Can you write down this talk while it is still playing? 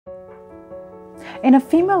In a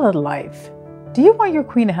female-led life, do you want your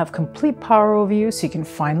queen to have complete power over you so you can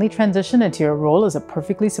finally transition into your role as a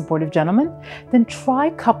perfectly supportive gentleman? Then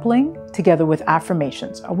try coupling together with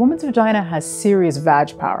affirmations. A woman's vagina has serious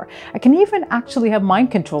vag power. It can even actually have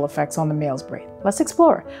mind control effects on the male's brain. Let's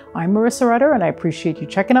explore. I'm Marissa Rutter, and I appreciate you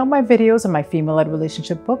checking out my videos and my female-led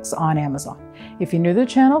relationship books on Amazon. If you're new to the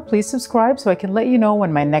channel, please subscribe so I can let you know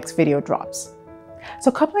when my next video drops.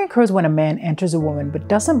 So coupling occurs when a man enters a woman but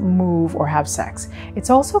doesn't move or have sex. It's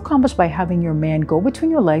also accomplished by having your man go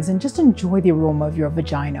between your legs and just enjoy the aroma of your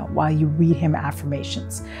vagina while you read him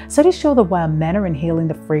affirmations. Studies show that while men are inhaling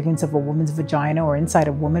the fragrance of a woman's vagina or inside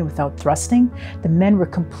a woman without thrusting, the men were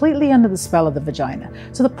completely under the spell of the vagina.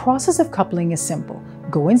 So the process of coupling is simple.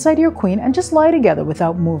 Go inside your queen and just lie together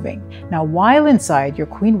without moving. Now, while inside, your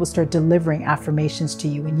queen will start delivering affirmations to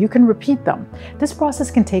you and you can repeat them. This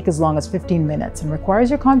process can take as long as 15 minutes and requires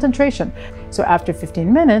your concentration. So after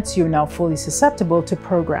 15 minutes, you're now fully susceptible to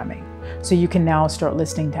programming. So you can now start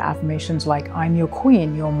listening to affirmations like, I'm your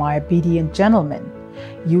queen, you're my obedient gentleman.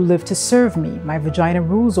 You live to serve me, my vagina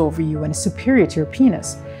rules over you and is superior to your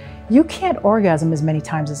penis. You can't orgasm as many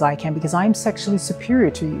times as I can because I'm sexually superior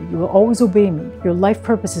to you. You will always obey me. Your life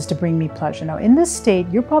purpose is to bring me pleasure. Now, in this state,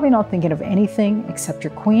 you're probably not thinking of anything except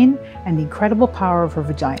your queen and the incredible power of her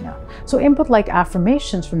vagina. So input like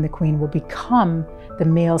affirmations from the queen will become the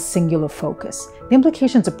male's singular focus. The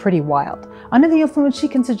implications are pretty wild. Under the influence, she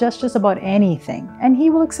can suggest just about anything, and he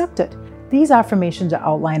will accept it. These affirmations are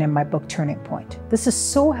outlined in my book, Turning Point. This is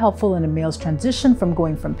so helpful in a male's transition from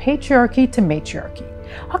going from patriarchy to matriarchy.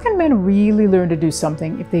 How can men really learn to do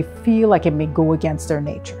something if they feel like it may go against their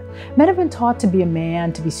nature? Men have been taught to be a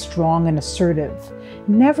man, to be strong and assertive,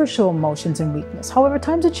 never show emotions and weakness. However,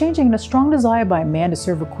 times are changing and a strong desire by a man to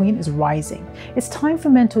serve a queen is rising. It's time for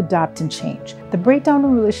men to adapt and change. The breakdown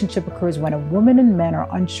in a relationship occurs when a woman and men are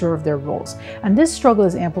unsure of their roles. And this struggle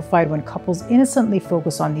is amplified when couples innocently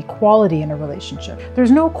focus on the equality in a relationship.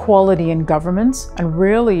 There's no equality in governments, and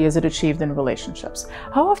rarely is it achieved in relationships.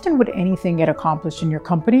 How often would anything get accomplished in your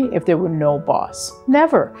company if there were no boss?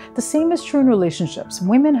 Never. The same is true in relationships.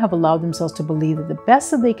 Women have allowed themselves to believe that the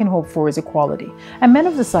best that they can hope for is equality. And men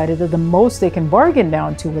have decided that the most they can bargain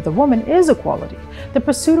down to with a woman is equality. The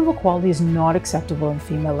pursuit of equality is not acceptable in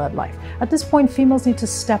female-led life. At this point, females need to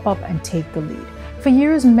step up and take the lead. For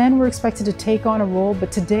years, men were expected to take on a role,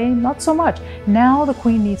 but today, not so much. Now, the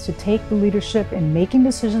queen needs to take the leadership in making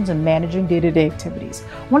decisions and managing day-to-day activities.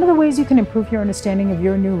 One of the ways you can improve your understanding of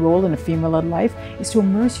your new role in a female-led life is to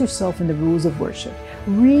immerse yourself in the rules of worship.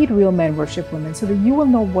 Read Real Men Worship Women so that you will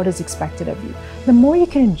know what is expected of you. The more you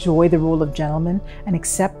can enjoy the role of gentleman and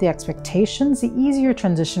accept the expectations, the easier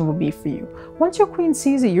transition will be for you. Once your queen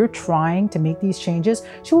sees that you're trying to make these changes,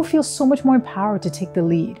 she will feel so much more empowered to take the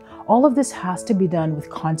lead. All of this has to be done with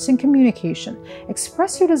constant communication.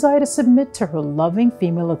 Express your desire to submit to her loving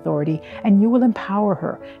female authority, and you will empower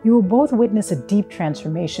her. You will both witness a deep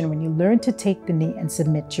transformation when you learn to take the knee and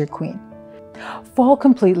submit to your queen. Fall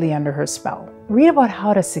completely under her spell. Read about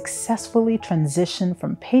how to successfully transition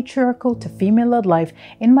from patriarchal to female-led life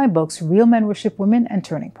in my books, Real Men Worship Women and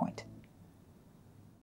Turning Point.